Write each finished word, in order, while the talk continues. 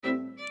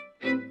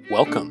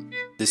Welcome.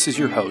 This is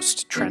your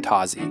host, Trent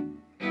Hazy,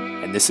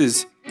 and this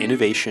is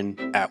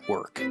Innovation at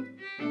Work.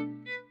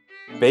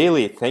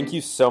 Bailey, thank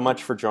you so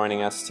much for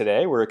joining us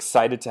today. We're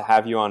excited to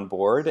have you on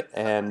board.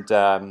 And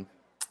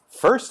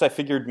first, I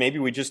figured maybe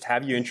we just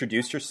have you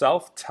introduce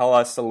yourself, tell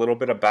us a little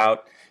bit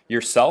about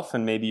yourself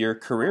and maybe your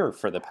career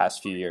for the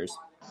past few years.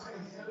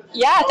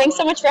 Yeah, thanks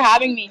so much for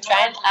having me,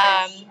 Trent.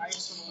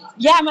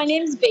 My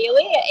name's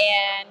Bailey,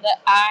 and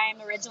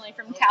I'm originally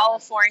from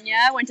California.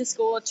 Went to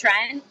school with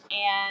Trent,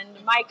 and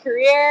my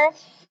career,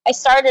 I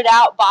started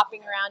out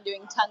bopping around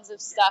doing tons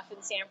of stuff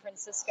in San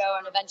Francisco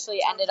and eventually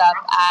ended up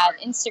at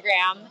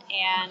Instagram,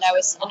 and I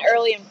was an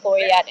early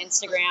employee at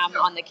Instagram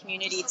on the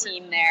community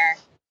team there,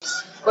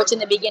 which in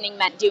the beginning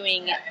meant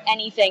doing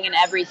anything and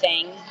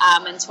everything,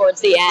 and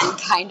towards the end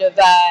kind of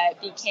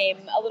became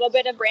a little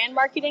bit of brand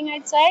marketing,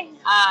 I'd say.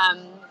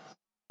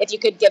 If you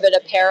could give it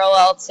a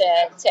parallel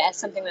to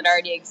something that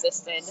already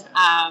existed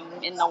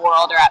in the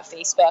world or at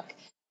Facebook.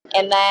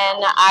 And then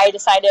I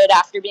decided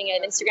after being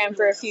at Instagram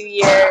for a few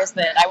years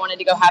that I wanted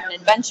to go have an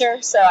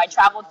adventure. So I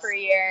traveled for a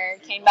year,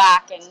 came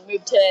back and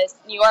moved to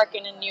New York.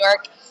 And in New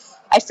York,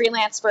 I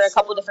freelanced for a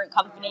couple different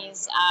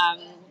companies,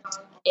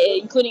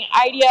 including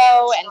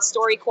IDEO and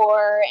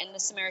StoryCorps and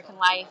This American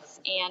Life.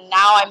 And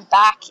now I'm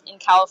back in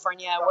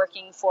California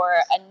working for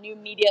a new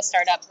media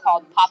startup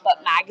called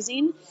Pop-Up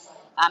Magazine.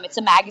 It's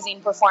a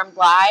magazine performed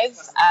live.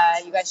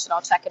 You guys should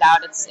all check it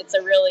out. It's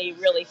a really,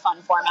 really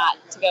fun format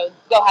to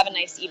go have a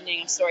nice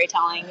evening of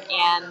storytelling.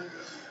 And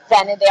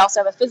then they also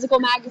have a physical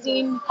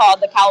magazine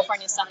called the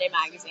California Sunday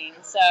Magazine.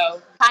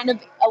 So kind of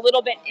a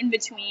little bit in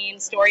between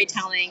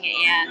storytelling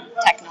and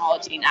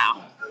technology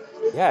now.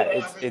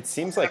 Yeah, it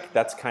seems like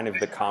that's kind of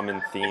the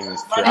common theme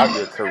throughout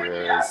your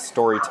career is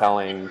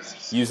storytelling,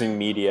 using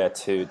media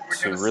to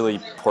really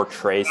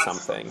portray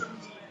something,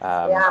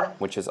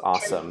 which is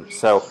awesome.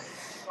 So,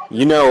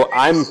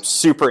 I'm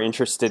super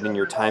interested in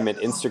your time at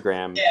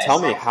Instagram. Tell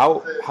me,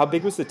 how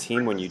big was the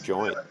team when you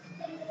joined?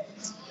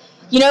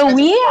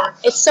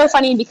 It's so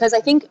funny because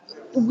I think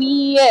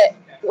we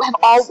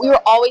were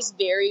always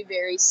very,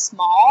 very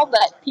small,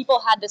 but people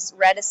had this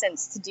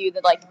reticence to do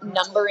the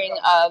numbering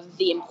of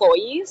the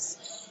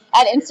employees.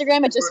 At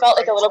Instagram, it just felt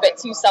like a little bit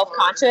too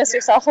self-conscious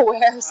or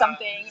self-aware or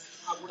something.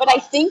 But I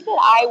think that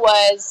I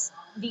was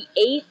the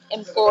 8th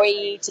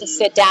employee to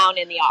sit down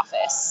in the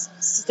office,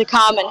 to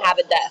come and have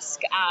a desk.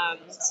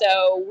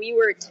 So we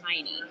were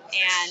tiny.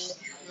 And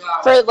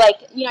for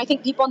I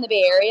think people in the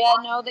Bay Area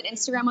know that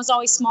Instagram was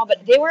always small,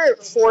 but they were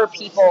 4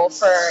 people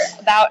for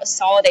about a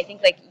solid, I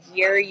think,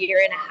 year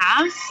and a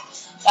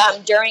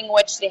half, during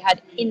which they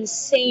had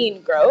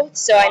insane growth.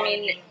 So,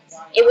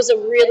 it was a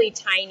really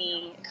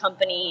tiny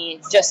company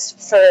just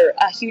for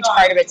a huge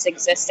part of its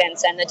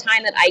existence. And the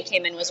time that I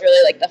came in was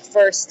really the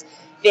first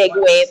big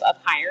wave of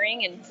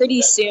hiring, and pretty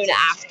soon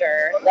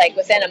after,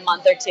 within a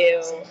month or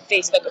two,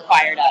 Facebook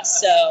acquired us.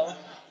 So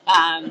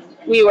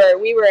we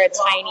were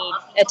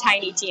a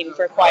tiny team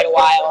for quite a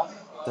while.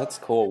 That's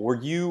cool.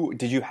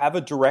 Did you have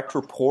a direct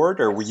report,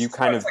 or were you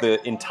kind of the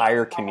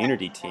entire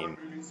community team?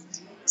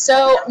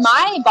 So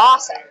my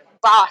boss, it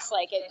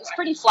was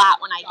pretty flat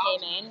when I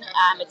came in.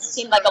 It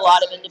seemed like a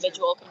lot of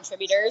individual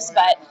contributors,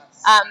 but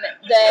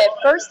the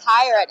first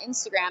hire at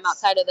Instagram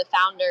outside of the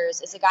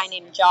founders is a guy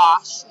named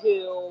Josh,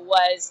 who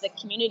was the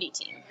community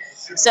team.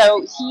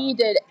 So he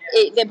did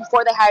it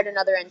before they hired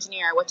another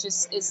engineer, which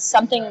is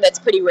something that's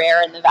pretty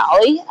rare in the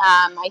Valley,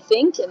 I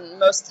think, in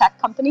most tech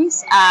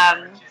companies.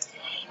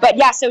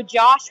 So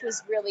Josh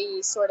was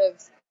really sort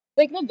of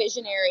the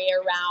visionary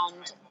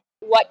around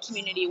what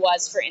community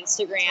was for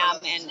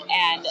Instagram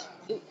and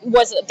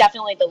was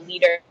definitely the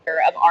leader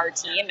of our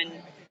team. And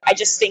I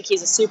just think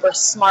he's a super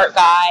smart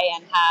guy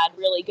and had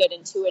really good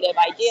intuitive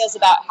ideas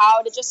about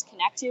how to just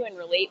connect to and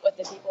relate with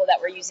the people that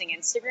were using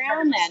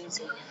Instagram. And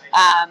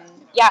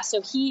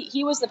so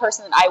he was the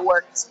person that I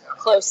worked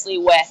closely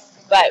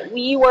with. But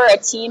we were a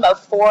team of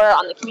 4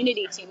 on the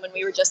community team when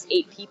we were just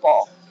 8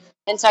 people.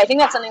 And so I think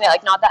that's something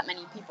that not that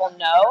many people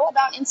know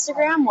about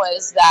Instagram,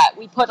 was that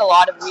we put a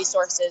lot of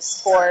resources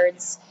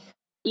towards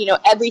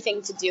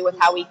everything to do with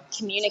how we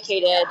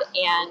communicated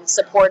and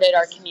supported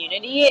our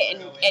community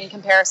in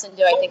comparison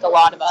to, I think, a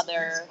lot of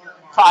other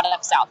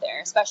products out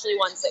there, especially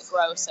ones that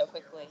grow so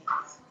quickly.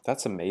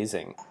 That's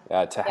amazing.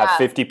 To have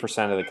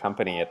 50% of the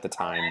company at the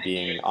time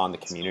being on the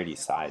community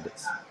side,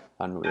 it's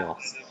unreal.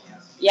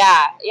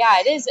 Yeah,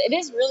 it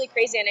is really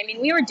crazy. And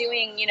we were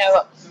doing,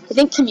 I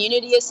think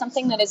community is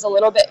something that is a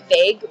little bit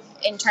vague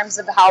in terms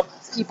of how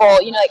people,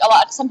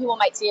 some people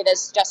might see it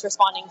as just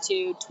responding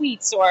to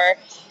tweets or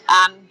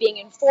being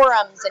in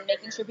forums and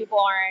making sure people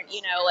aren't,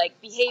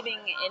 behaving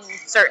in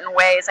certain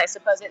ways. I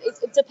suppose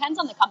it depends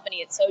on the company.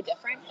 It's so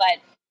different. But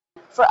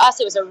for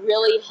us, it was a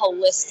really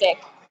holistic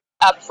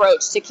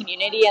approach to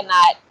community, and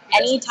that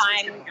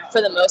anytime,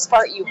 for the most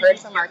part, you heard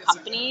from our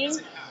company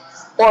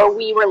or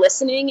we were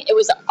listening, it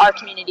was our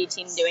community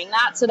team doing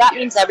that. So that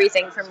means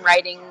everything from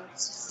writing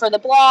for the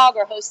blog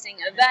or hosting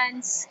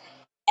events,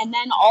 and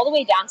then all the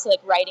way down to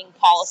writing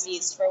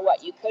policies for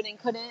what you could and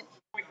couldn't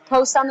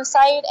post on the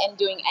site and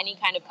doing any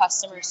kind of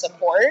customer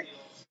support.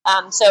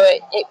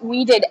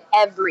 We did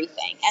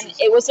everything, and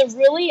it was a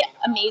really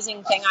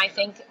amazing thing, I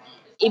think,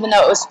 even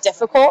though it was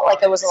difficult,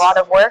 like it was a lot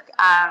of work,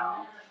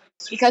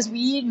 because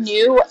we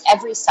knew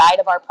every side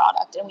of our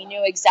product, and we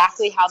knew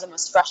exactly how the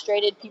most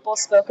frustrated people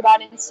spoke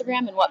about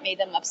Instagram and what made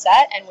them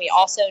upset, and we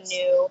also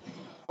knew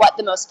what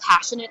the most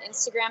passionate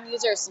Instagram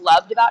users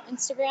loved about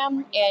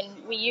Instagram,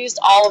 and we used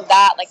all of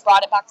that, like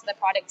brought it back to the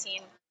product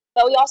team.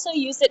 But we also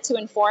used it to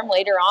inform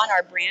later on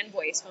our brand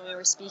voice when we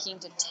were speaking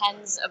to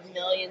tens of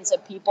millions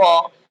of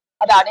people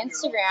about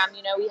Instagram.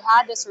 We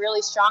had this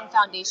really strong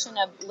foundation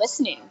of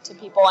listening to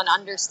people and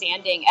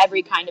understanding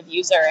every kind of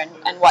user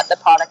and what the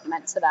product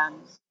meant to them.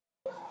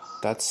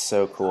 That's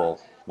so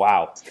cool.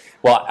 Wow.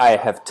 Well, I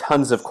have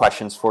tons of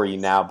questions for you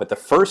now, but the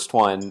first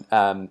one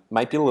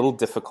might be a little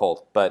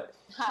difficult, but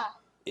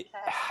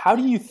how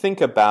do you think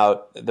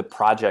about the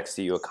projects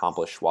that you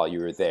accomplished while you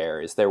were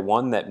there? Is there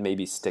one that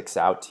maybe sticks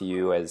out to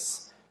you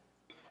as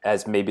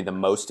maybe the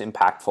most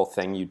impactful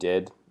thing you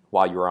did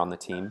while you were on the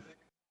team?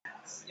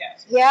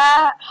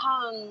 Yeah.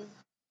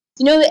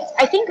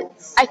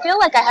 I feel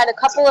like I had a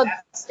couple of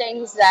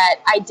things that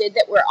I did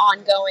that were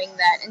ongoing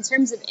that in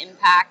terms of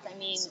impact,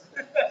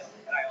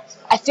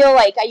 I feel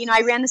like,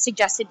 I ran the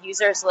suggested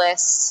users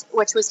list,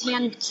 which was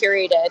hand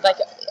curated. Like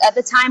at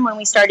the time when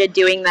we started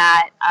doing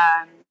that,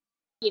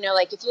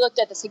 like if you looked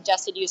at the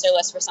suggested user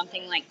list for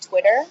something like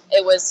Twitter,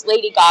 it was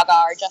Lady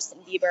Gaga or Justin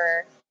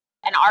Bieber,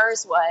 and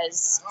ours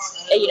was,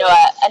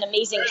 an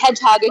amazing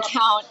hedgehog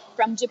account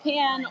from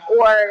Japan,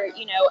 or,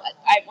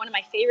 one of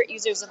my favorite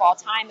users of all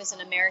time is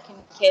an American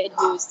kid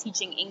who's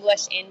teaching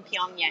English in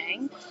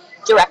Pyongyang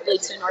directly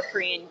to North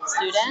Korean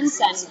students.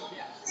 And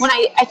when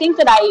I think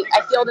that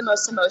I feel the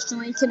most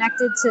emotionally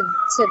connected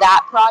to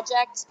that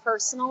project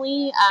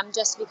personally,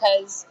 just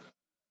because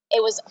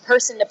it was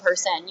person to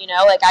person,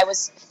 like I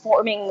was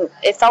forming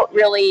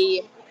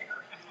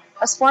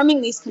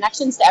these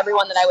connections to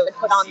everyone that I would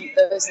put on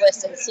those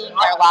lists and seeing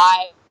their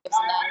lives and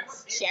then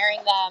sharing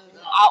them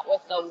out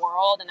with the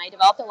world. And I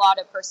developed a lot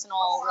of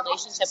personal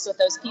relationships with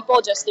those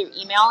people just through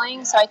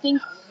emailing. So I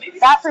think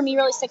that for me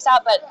really sticks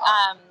out. But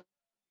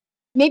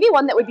maybe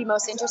one that would be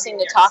most interesting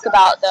to talk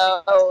about,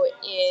 though,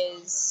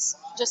 is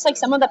just like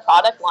some of the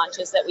product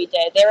launches that we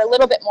did. They were a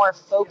little bit more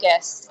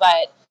focused,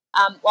 but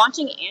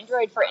launching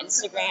Android for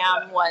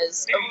Instagram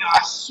was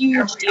a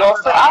huge deal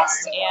for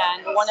us,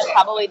 and one of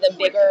probably the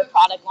bigger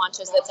product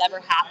launches that's ever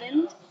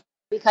happened,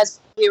 because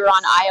we were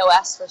on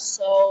iOS for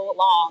so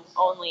long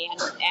only,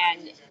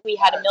 and we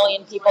had 1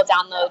 million people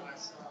download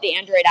the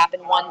Android app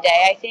in one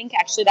day, I think.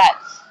 Actually,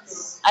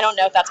 I don't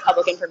know if that's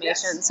public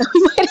information, so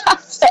we might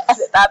have to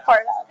edit that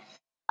part out.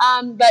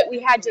 But we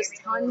had just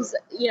tons,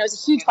 it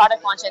was a huge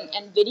product launch,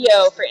 and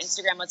video for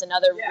Instagram was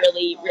another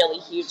really, really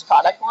huge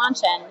product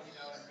launch. And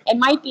it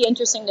might be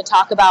interesting to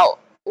talk about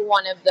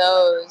one of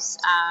those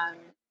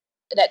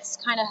that's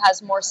kind of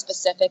has more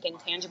specific and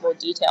tangible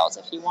details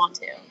if you want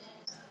to.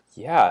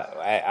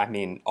 Yeah,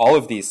 all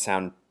of these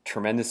sound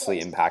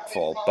tremendously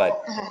impactful,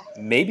 but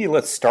maybe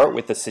let's start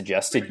with the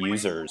suggested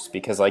users,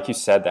 because like you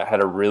said, that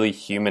had a really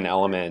human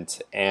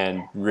element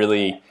and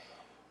really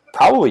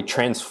probably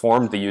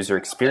transformed the user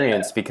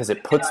experience because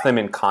it puts them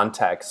in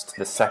context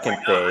the second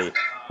they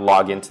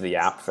log into the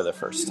app for the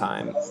first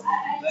time.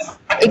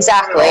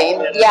 Exactly.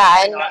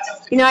 Yeah,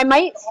 and I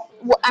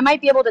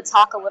might be able to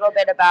talk a little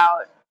bit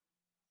about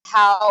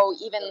how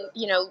even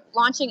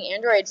launching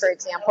Android, for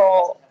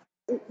example,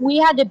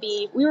 we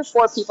were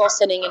 4 people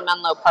sitting in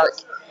Menlo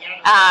Park.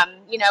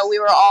 We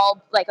were all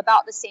like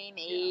about the same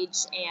age,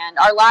 and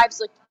our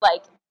lives looked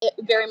like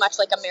very much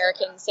like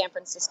American San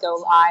Francisco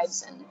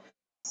lives. And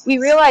we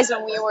realized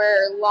when we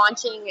were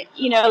launching,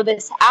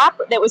 this app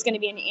that was going to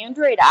be an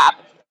Android app,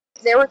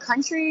 there were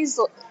countries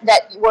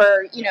that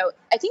were,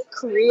 I think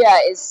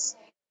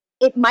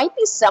it might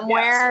be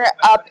somewhere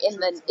up in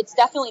it's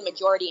definitely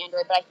majority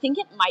Android, but I think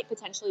it might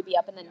potentially be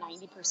up in the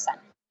 90th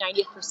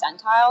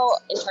percentile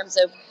in terms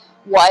of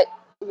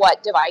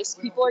what device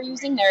people are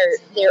using.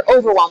 They're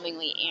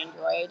overwhelmingly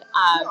Android.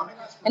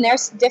 And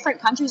there's different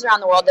countries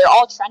around the world, they're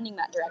all trending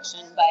that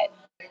direction, but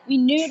we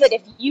knew that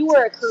if you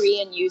were a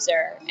Korean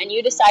user and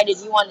you decided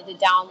you wanted to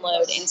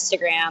download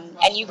Instagram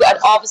and you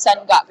all of a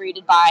sudden got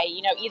greeted by,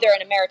 either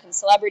an American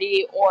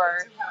celebrity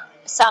or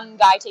some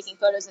guy taking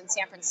photos in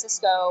San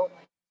Francisco,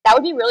 that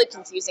would be really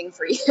confusing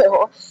for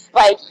you.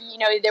 Like,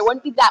 there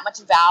wouldn't be that much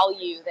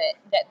value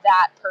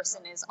that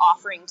person is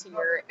offering to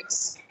your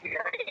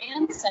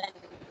experience.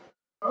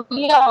 And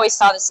we always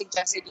saw the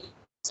suggested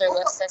user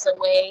list as a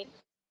way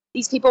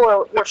these people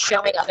were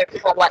showing other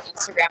people what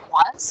Instagram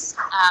was,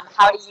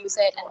 how to use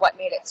it, and what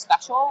made it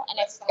special. And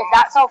if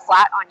that fell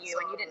flat on you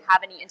and you didn't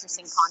have any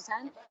interesting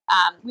content,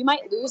 we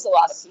might lose a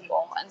lot of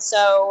people. And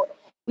so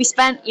I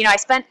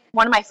spent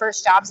one of my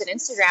first jobs at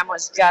Instagram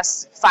was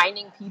just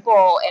finding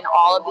people in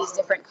all of these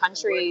different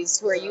countries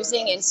who are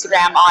using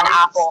Instagram on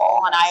Apple,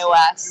 on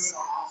iOS,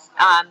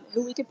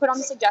 who we could put on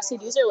the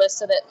suggested user list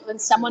so that when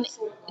someone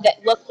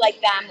that looked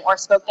like them or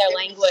spoke their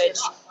language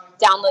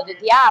downloaded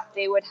the app,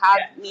 they would have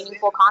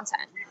meaningful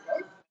content.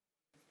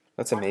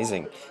 That's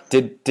amazing.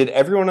 Did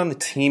everyone on the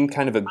team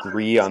kind of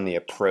agree on the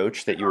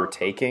approach that you were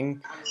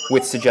taking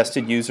with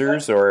suggested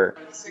users, or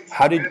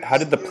how did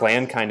the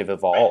plan kind of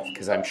evolve?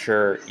 Because I'm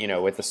sure,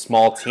 with a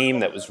small team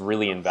that was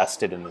really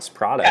invested in this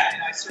product,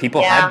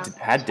 people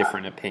had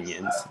different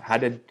opinions. How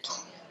did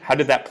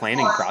that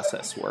planning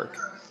process work?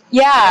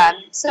 Yeah.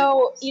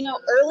 So,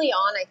 early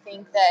on, I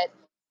think that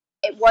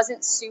it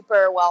wasn't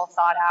super well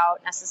thought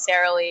out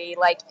necessarily.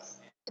 Like,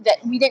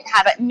 that we didn't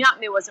have it,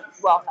 not it wasn't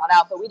well thought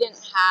out, but we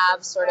didn't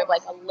have sort of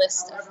like a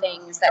list of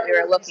things that we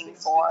were looking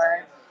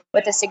for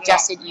with a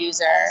suggested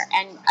user.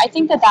 And I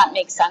think that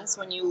makes sense.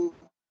 When you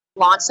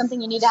launch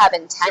something, you need to have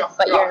intent,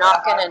 but you're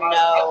not going to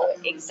know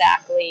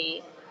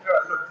exactly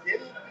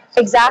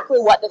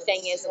what the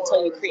thing is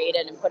until you create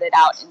it and put it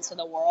out into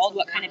the world,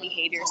 what kind of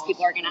behaviors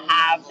people are going to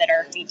have that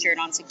are featured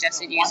on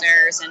suggested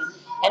users,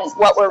 and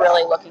what we're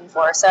really looking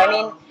for. So, I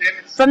mean,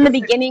 from the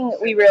beginning,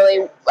 we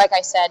really, like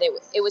I said,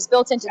 it was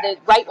built into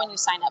right when you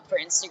sign up for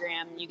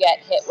Instagram, you get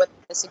hit with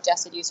the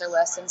suggested user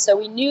list. And so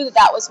we knew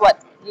that was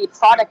what the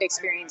product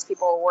experience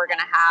people were going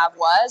to have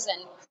was,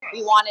 and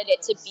we wanted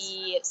it to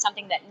be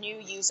something that new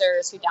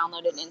users who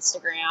downloaded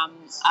Instagram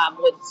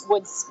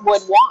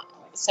would want.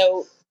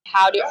 So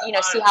how do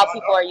see how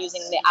people are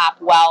using the app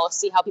well,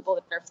 see how people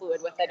that are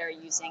fluid with it are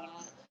using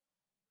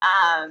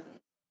it.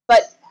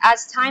 But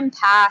as time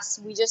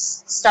passed, we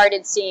just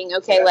started seeing,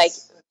 okay, like,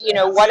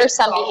 what are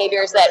some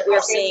behaviors that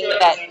we're seeing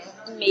that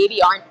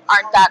maybe aren't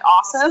that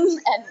awesome,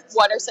 and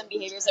what are some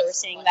behaviors that we're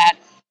seeing that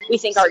we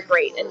think are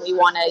great and we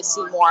want to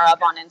see more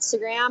of on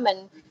Instagram.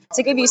 And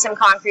to give you some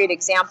concrete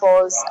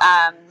examples,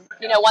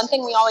 one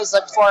thing we always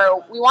looked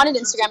for, we wanted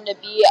Instagram to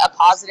be a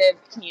positive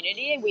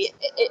community.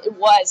 It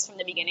was from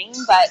the beginning,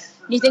 but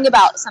when you think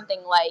about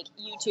something like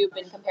YouTube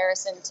in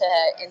comparison to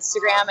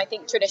Instagram, I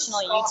think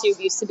traditionally YouTube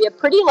used to be a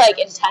pretty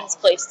intense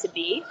place to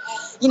be.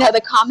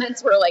 The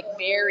comments were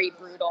very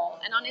brutal.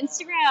 And on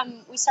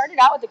Instagram, we started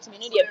out with a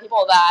community of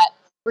people that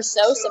were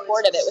so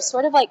supportive. It was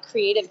sort of like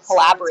creative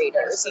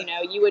collaborators.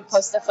 You would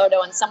post a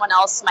photo and someone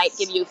else might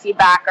give you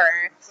feedback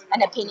or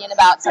an opinion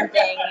about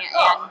something,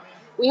 and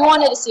we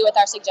wanted to see with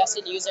our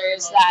suggested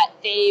users that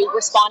they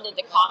responded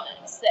to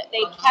comments, that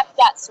they kept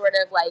that sort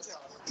of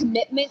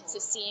commitment to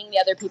seeing the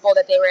other people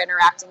that they were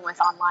interacting with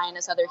online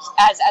as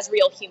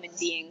real human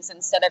beings,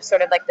 instead of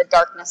sort of the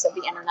darkness of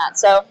the internet.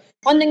 So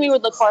one thing we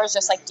would look for is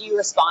just do you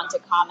respond to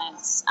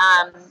comments?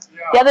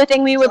 The other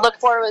thing we would look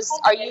for was,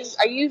 are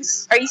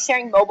you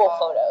sharing mobile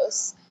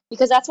photos?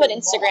 Because that's what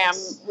Instagram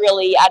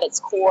really at its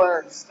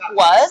core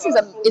was.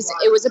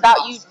 It was about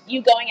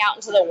you going out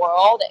into the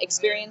world,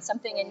 experience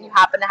something, and you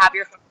happen to have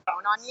your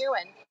phone on you,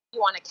 and you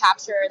want to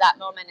capture that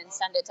moment and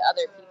send it to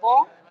other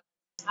people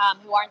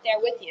who aren't there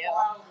with you.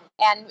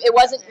 And it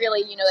wasn't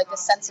really, the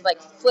sense of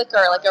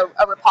Flickr,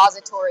 a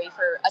repository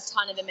for a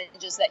ton of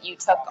images that you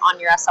took on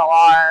your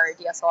SLR or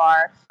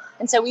DSLR.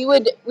 And so we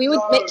would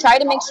try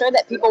to make sure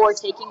that people were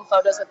taking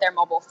photos with their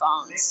mobile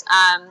phones.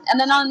 And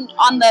then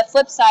on the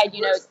flip side,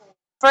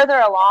 further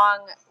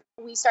along,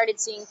 we started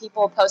seeing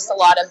people post a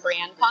lot of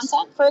brand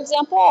content, for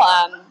example.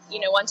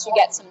 Once you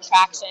get some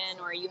traction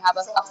or you have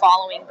a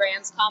following,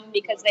 brands come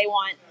because they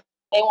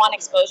want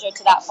exposure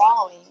to that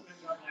following.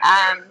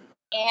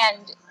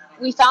 And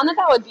we found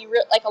that would be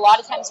a lot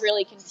of times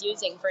really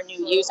confusing for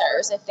new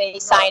users if they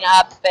sign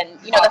up and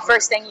the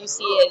first thing you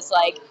see is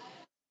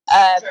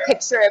a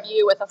picture of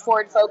you with a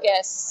Ford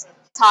Focus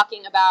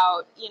talking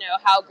about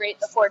how great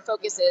the Ford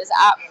Focus is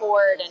at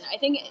Ford. And I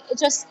think it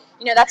just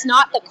that's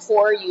not the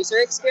core user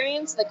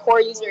experience. The core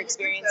user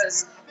experience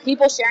is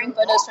people sharing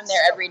photos from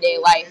their everyday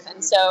life.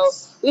 And so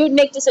we would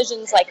make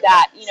decisions like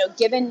that,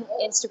 given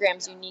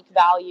Instagram's unique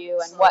value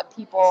and what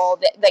people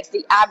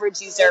the average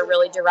user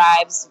really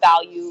derives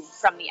value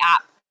from the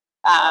app,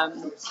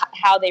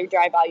 how they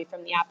derive value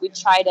from the app. We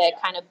try to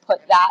kind of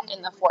put that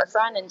in the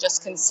forefront and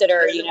just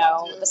consider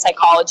the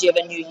psychology of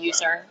a new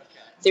user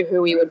through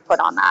who we would put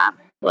on that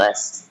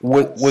list.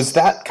 Was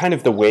that kind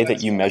of the way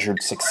that you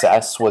measured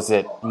success? Was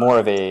it more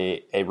of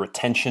a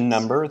retention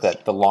number,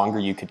 that the longer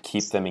you could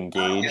keep them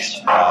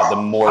engaged, the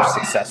more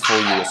successful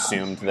you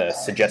assumed the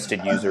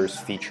suggested users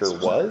feature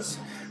was?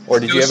 Or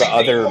did you have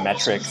other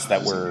metrics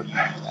that were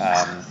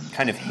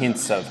kind of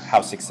hints of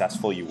how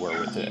successful you were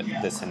with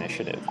this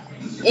initiative?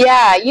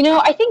 Yeah,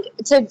 I think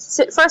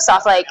first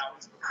off,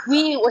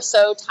 we were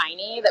so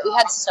tiny that we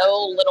had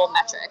so little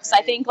metrics.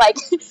 I think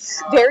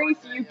very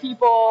few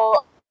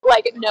people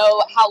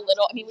know how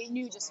little. I mean, we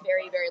knew just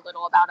very, very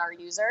little about our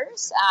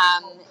users,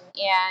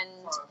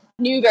 and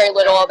knew very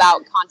little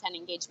about content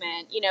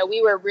engagement.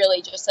 We were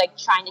really just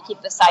trying to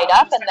keep the site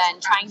up and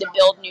then trying to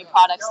build new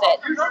products that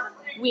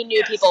we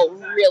knew people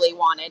really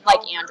wanted,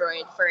 like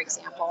Android, for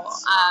example.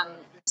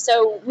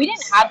 So we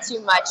didn't have too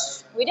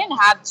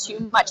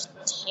much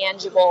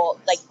tangible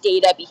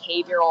data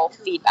behavioral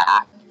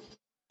feedback.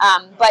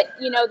 But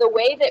the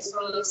way that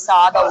we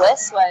saw the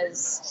list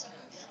was,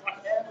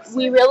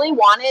 we really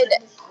wanted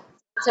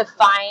to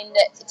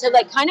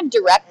kind of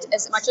direct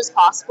as much as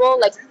possible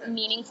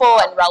meaningful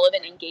and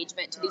relevant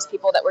engagement to these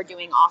people that were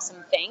doing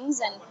awesome things.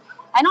 And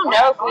I don't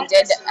know if we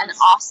did an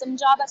awesome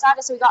job at that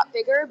as we got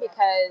bigger,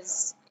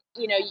 because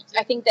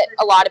I think that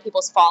a lot of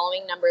people's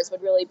following numbers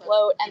would really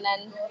bloat, and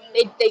then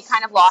they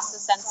kind of lost the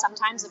sense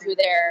sometimes of who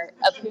their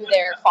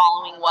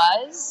following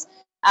was.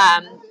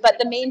 But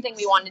the main thing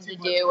we wanted to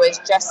do was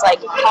just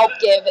like help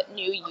give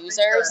new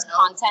users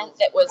content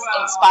that was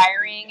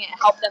inspiring,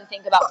 help them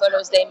think about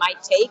photos they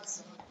might take,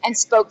 and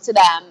spoke to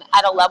them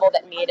at a level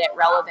that made it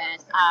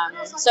relevant.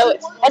 So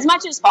as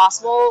much as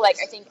possible, like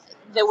I think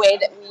the way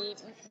that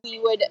we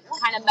would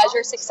kind of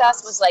measure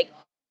success was like,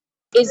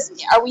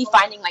 are we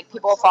finding like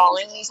people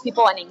following these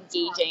people and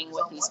engaging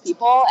with these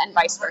people, and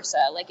vice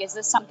versa? Like, is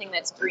this something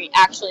that's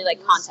actually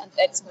like content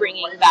that's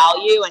bringing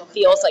value and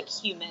feels like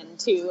human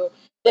to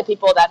the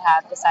people that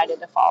have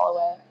decided to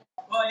follow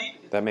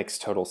it? That makes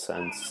total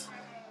sense.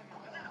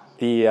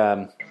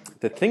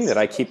 The thing that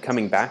I keep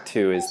coming back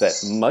to is that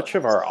much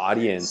of our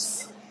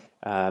audience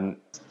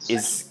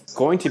is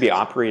going to be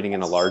operating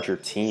in a larger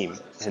team.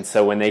 And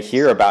so when they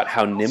hear about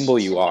how nimble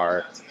you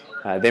are,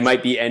 they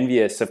might be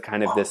envious of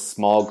kind of this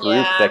small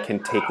group that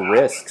can take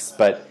risks.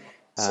 But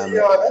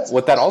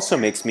what that also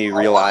makes me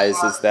realize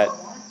is that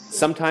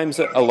sometimes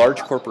a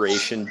large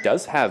corporation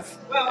does have,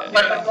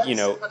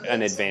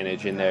 an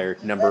advantage in their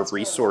number of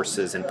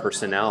resources and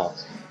personnel.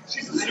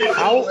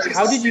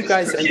 How did you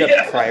guys end up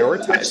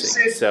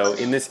prioritizing? So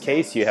in this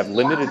case, you have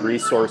limited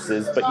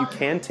resources, but you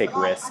can take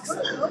risks.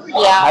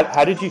 Yeah.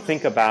 How did you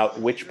think about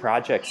which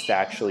projects to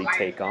actually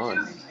take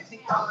on?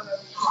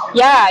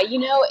 Yeah,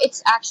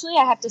 it's actually,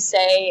 I have to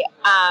say,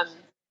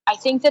 I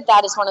think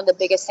that is one of the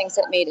biggest things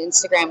that made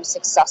Instagram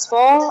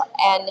successful.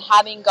 And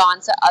having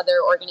gone to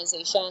other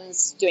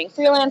organizations doing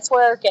freelance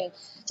work and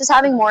just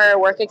having more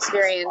work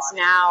experience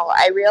now,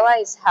 I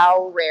realize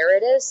how rare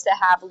it is to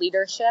have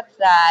leadership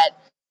that.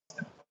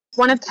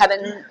 One of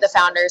Kevin, the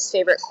founder's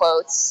favorite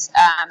quotes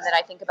that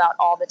I think about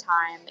all the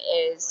time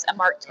is a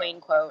Mark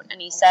Twain quote, and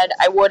he said,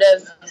 "I would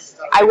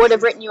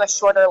have written you a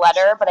shorter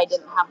letter, but I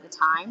didn't have the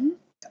time."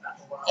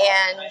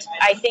 And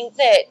I think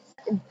that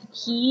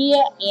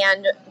he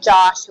and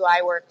Josh, who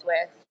I worked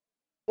with,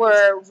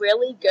 were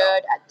really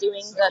good at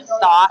doing the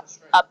thought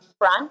up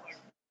front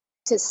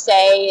to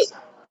say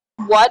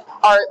what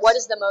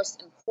is the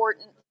most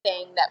important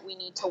thing that we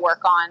need to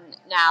work on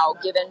now,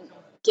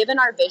 given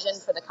our vision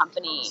for the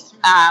company.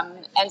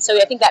 And so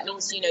I think that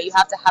means, you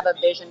have to have a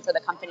vision for the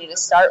company to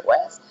start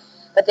with.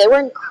 But they were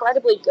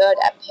incredibly good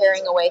at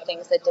paring away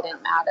things that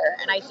didn't matter.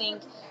 And I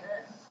think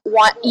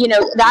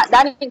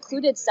that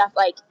included stuff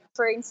like,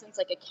 for instance,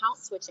 like account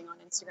switching on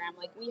Instagram.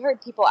 Like, we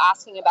heard people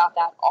asking about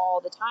that all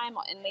the time,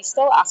 and they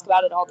still ask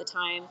about it all the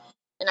time.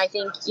 And I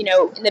think,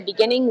 in the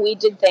beginning, we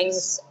did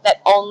things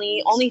that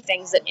only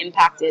things that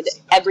impacted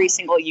every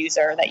single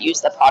user that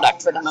used the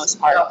product for the most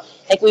part.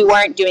 Like, we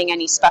weren't doing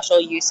any special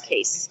use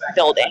case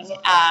building.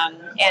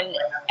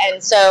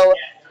 And so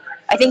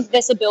I think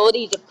this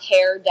ability to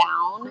pare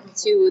down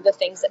to the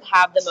things that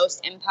have the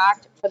most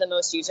impact for the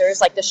most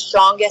users, like the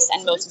strongest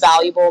and most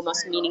valuable,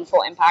 most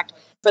meaningful impact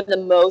for the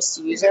most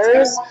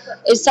users,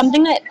 is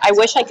something that I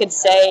wish I could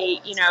say,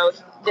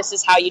 this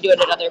is how you do it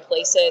at other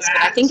places.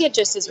 But I think it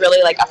just is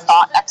really like a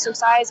thought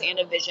exercise and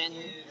a vision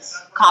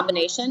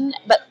combination.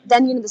 But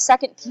then, the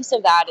second piece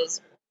of that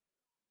is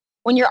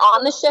when you're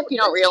on the ship, you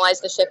don't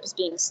realize the ship is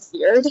being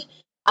steered.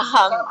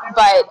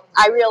 But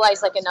I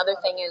realized, like, another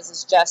thing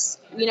is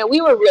just,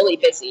 we were really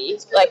busy.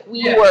 Like,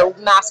 we were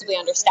massively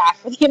understaffed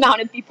for the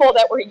amount of people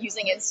that were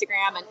using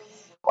Instagram, and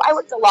I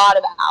worked a lot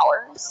of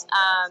hours.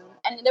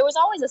 And there was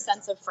always a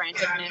sense of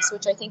franticness,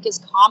 which I think is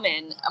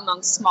common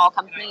among small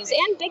companies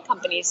and big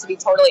companies, to be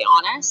totally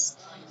honest.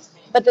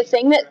 But the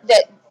thing that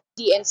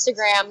the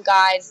Instagram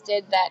guys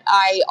did that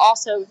I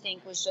also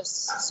think was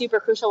just super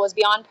crucial was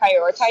beyond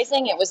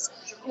prioritizing. It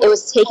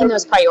was taking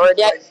those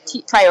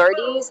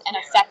priorities and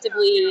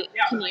effectively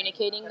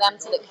communicating them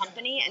to the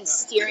company and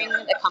steering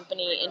the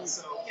company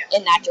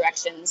in that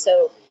direction.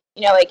 So,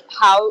 like,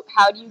 how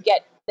do you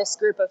get this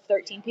group of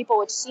 13 people,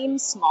 which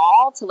seems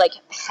small, to like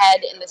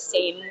head in the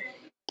same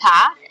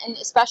path? And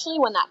especially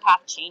when that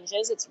path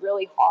changes, it's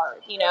really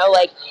hard.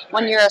 Like,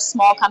 when you're a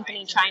small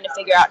company trying to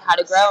figure out how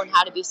to grow and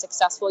how to be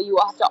successful, you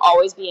will have to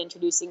always be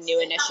introducing new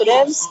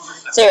initiatives.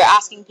 So you're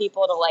asking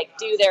people to like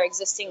do their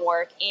existing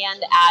work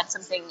and add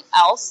something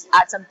else,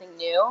 add something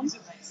new.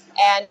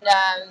 And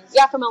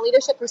from a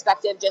leadership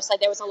perspective, just like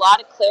there was a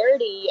lot of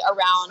clarity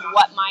around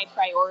what my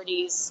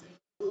priorities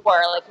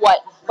were, like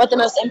what the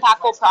most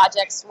impactful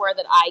projects were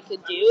that I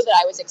could do, that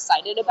I was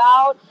excited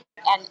about,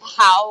 and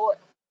how,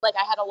 like,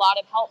 I had a lot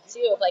of help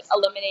too of like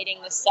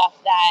eliminating the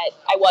stuff that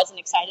I wasn't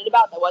excited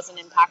about, that wasn't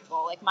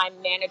impactful. Like, my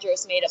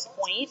managers made a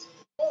point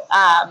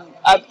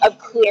of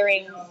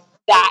clearing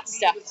that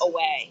stuff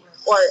away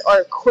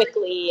or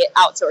quickly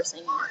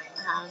outsourcing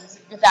it,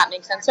 if that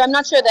makes sense. So I'm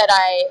not sure that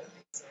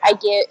I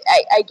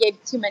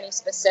gave too many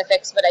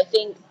specifics, but I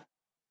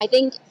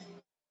think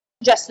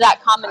just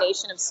that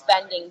combination of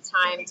spending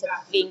time to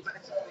think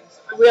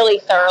really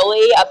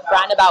thoroughly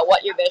upfront about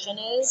what your vision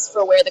is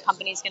for where the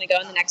company is going to go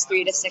in the next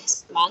 3 to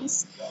 6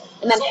 months,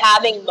 and then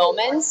having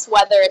moments,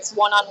 whether it's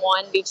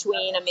one-on-one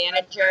between a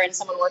manager and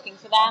someone working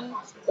for them,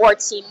 or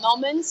team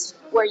moments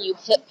where you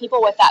hit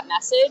people with that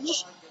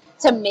message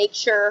to make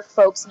sure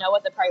folks know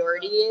what the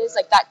priority is.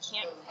 Like that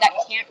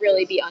can't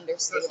really be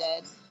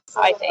understated.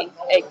 I think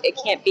it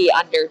can't be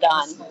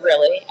underdone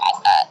really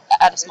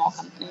at a small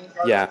company.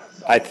 Yeah,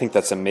 I think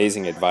that's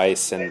amazing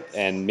advice,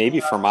 and maybe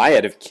for my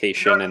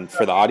edification and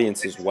for the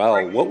audience as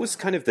well, what was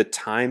kind of the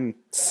time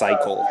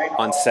cycle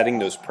on setting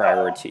those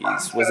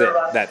priorities? Was it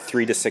that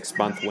 3 to 6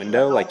 month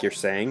window, like you're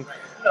saying,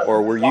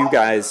 or were you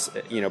guys,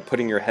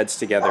 putting your heads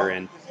together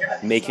and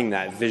making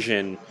that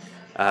vision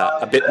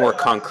a bit more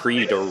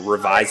concrete, or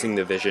revising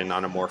the vision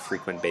on a more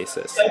frequent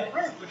basis?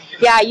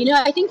 Yeah,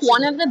 I think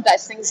one of the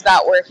best things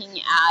about working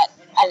at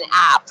an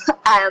app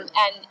and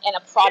in a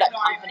product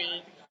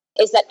company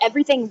is that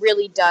everything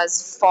really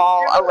does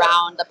fall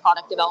around the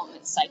product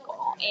development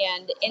cycle.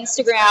 And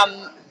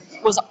Instagram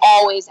was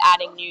always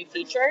adding new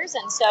features.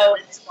 And so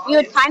we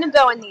would kind of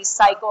go in these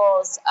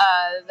cycles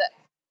of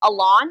a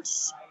launch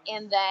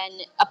and then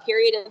a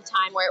period of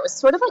time where it was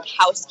sort of like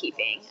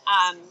housekeeping.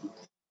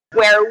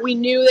 Where we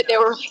knew that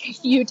there were like a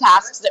few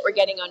tasks that were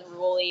getting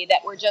unruly, that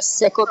were just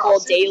cyclical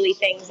daily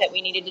things that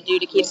we needed to do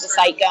to keep the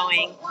site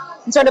going.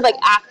 And sort of like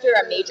after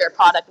a major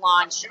product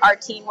launch, our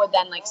team would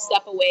then like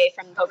step away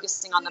from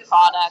focusing on the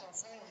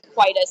product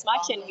quite as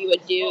much, and we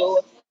would do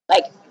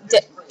like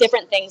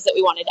different things that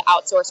we wanted to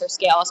outsource or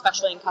scale,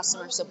 especially in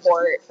customer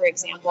support, for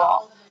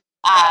example.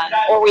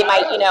 Or we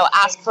might,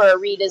 ask for a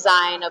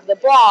redesign of the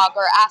blog,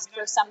 or ask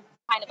for some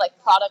kind of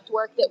like product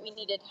work that we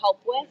needed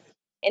help with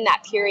in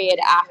that period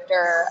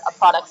after a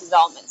product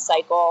development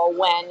cycle,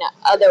 when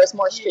there was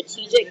more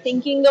strategic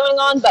thinking going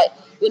on, but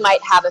we might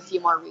have a few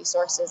more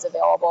resources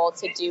available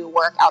to do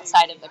work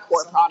outside of the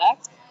core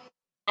product.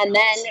 And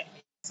then,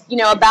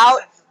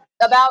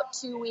 about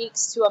 2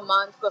 weeks to a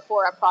month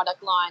before a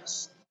product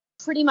launch,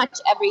 pretty much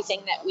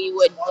everything that we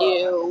would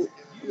do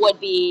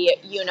would be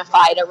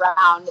unified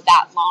around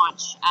that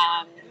launch.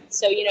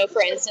 So,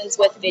 for instance,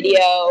 with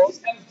video,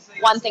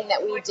 one thing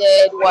that we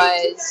did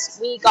was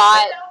we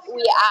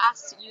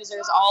asked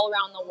users all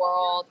around the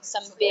world,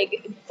 some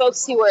big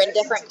folks who were in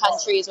different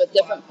countries with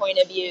different point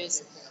of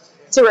views,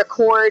 to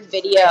record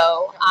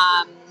video,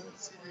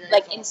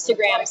 like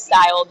Instagram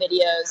style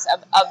videos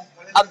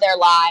of their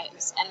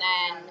lives. And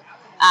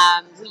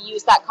then we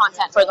used that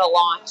content for the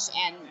launch,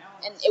 and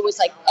it was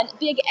like a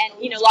big,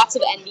 and lots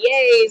of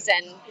NDAs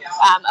and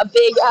a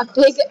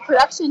big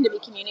production to be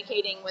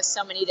communicating with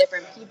so many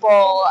different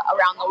people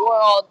around the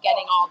world,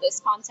 getting all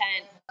this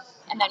content.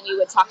 And then we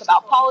would talk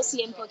about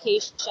policy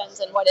implications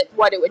and what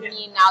it would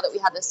mean now that we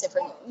have this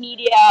different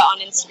media on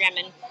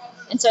Instagram,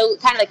 and so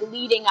kind of like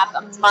leading up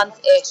a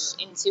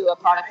month-ish into a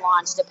product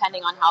launch,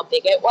 depending on how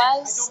big it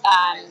was,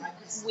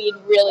 we'd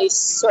really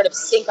sort of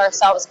sync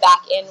ourselves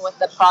back in with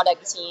the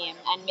product team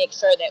and make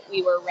sure that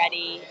we were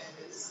ready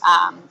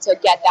to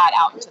get that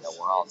out into the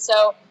world.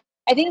 So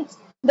I think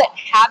that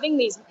having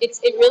these,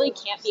 it really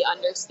can't be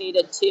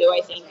understated too.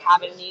 I think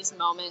having these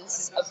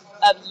moments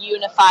of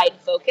unified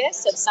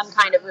focus, of some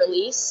kind of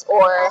release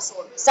or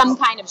some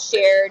kind of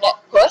shared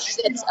push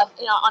that's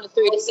on a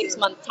 3 to 6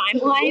 month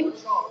timeline,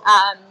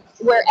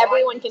 where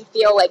everyone can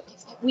feel like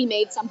we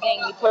made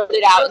something, we put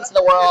it out into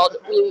the world,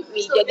 we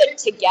did it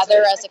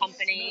together as a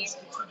company,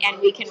 and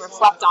we can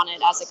reflect on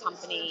it as a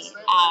company,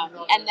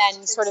 and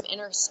then sort of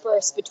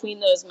intersperse between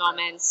those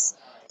moments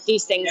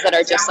these things that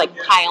are just like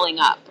piling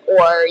up,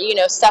 or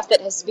stuff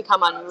that has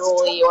become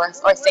unruly, or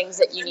things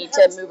that you need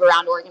to move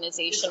around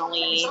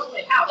organizationally,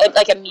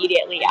 like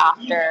immediately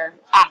after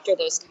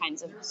those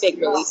kinds of big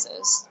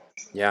releases.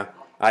 Yeah,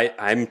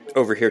 I'm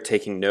over here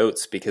taking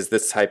notes, because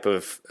this type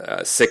of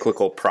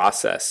cyclical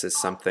process is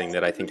something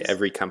that I think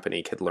every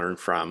company could learn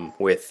from,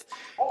 with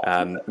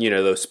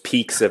those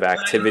peaks of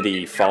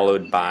activity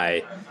followed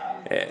by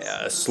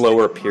a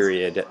slower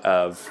period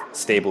of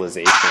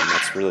stabilization.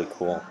 That's really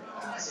cool.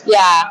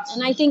 Yeah,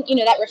 and I think,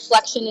 that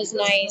reflection is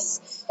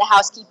nice, the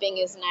housekeeping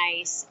is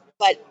nice,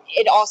 but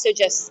it also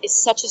just is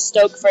such a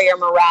stoke for your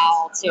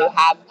morale to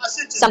have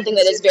something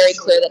that is very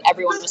clear that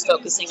everyone was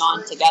focusing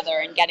on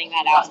together and getting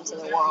that out into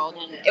the world.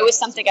 And it was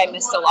something I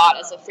missed a lot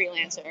as a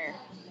freelancer,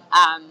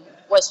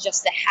 was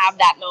just to have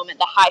that moment,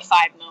 the high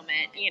five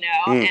moment,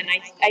 and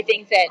I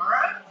think that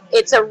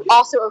it's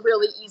also a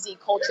really easy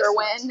culture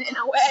win in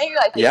a way.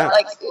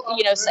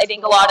 I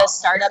think a lot of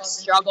startups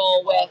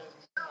struggle with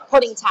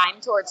putting time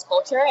towards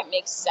culture. It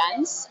makes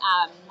sense.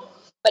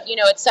 But,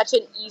 it's such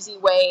an easy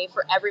way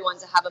for everyone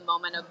to have a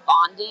moment of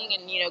bonding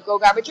and, go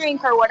grab a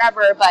drink or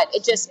whatever. But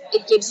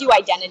it gives you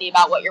identity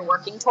about what you're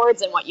working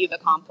towards and what you've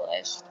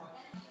accomplished.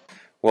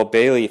 Well,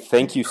 Bailey,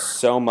 thank you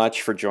so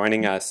much for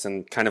joining us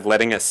and kind of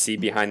letting us see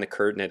behind the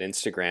curtain at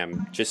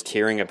Instagram. Just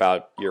hearing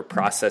about your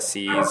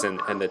processes and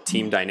the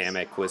team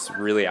dynamic was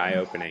really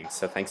eye-opening.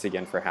 So thanks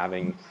again for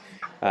having,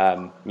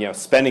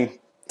 spending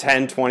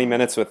 10, 20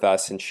 minutes with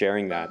us and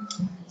sharing that.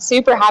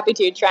 Super happy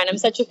to, Trent. I'm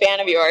such a fan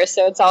of yours,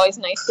 so it's always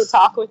nice to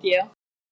talk with you.